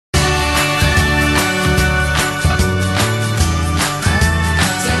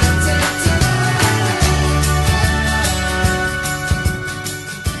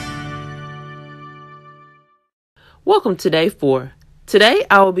Welcome to day 4. Today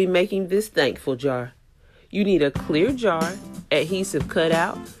I will be making this thankful jar. You need a clear jar, adhesive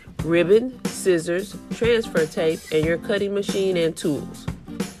cutout, ribbon, scissors, transfer tape, and your cutting machine and tools.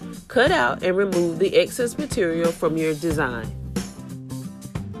 Cut out and remove the excess material from your design.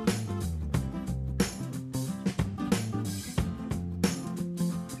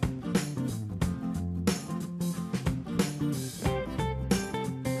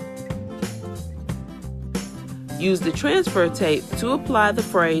 Use the transfer tape to apply the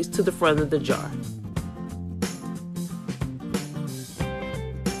phrase to the front of the jar.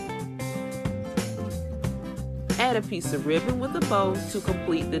 Add a piece of ribbon with a bow to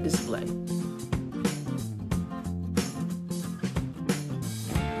complete the display.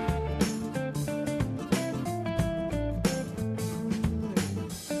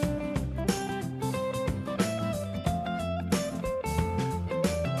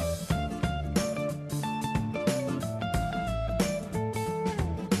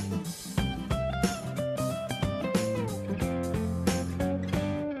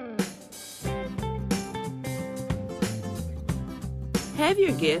 Have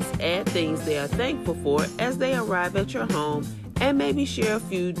your guests add things they are thankful for as they arrive at your home, and maybe share a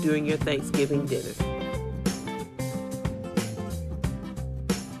few during your Thanksgiving dinner.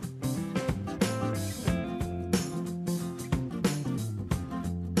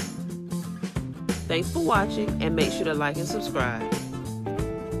 Thanks for watching, and make sure to like and subscribe.